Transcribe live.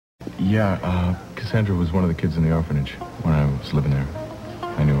Yeah, Cassandra was one of the kids in the orphanage when I was living there.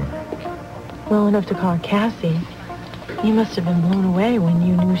 I knew her. Well enough to call her Cassie. You must have been blown away when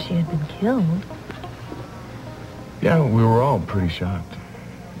you knew she had been killed. Yeah, we were all pretty shocked.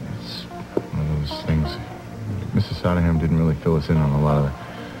 It's one of those things. Mrs. Sodenham didn't really fill us in on a lot of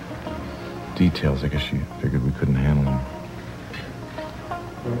the details. I guess she figured we couldn't handle them.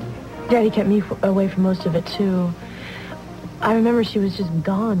 Daddy kept me away from most of it, too. I remember she was just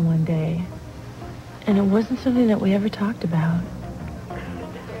gone one day. And it wasn't something that we ever talked about.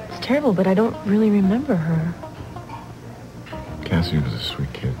 It's terrible, but I don't really remember her. Cassie was a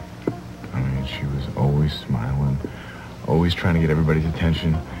sweet kid. I mean, she was always smiling, always trying to get everybody's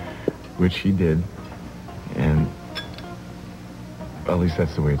attention, which she did. And well, at least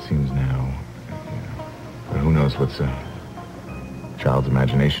that's the way it seems now. You know. But who knows what's a child's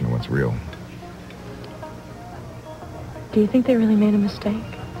imagination and what's real. Do you think they really made a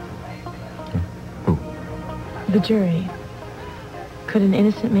mistake? Who? The jury. Could an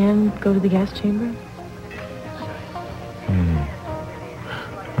innocent man go to the gas chamber?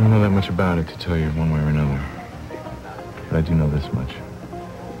 I don't know that much about it to tell you one way or another. But I do know this much.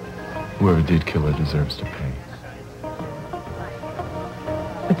 Whoever did kill her deserves to pay.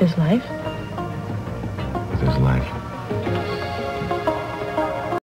 With his life? With his life.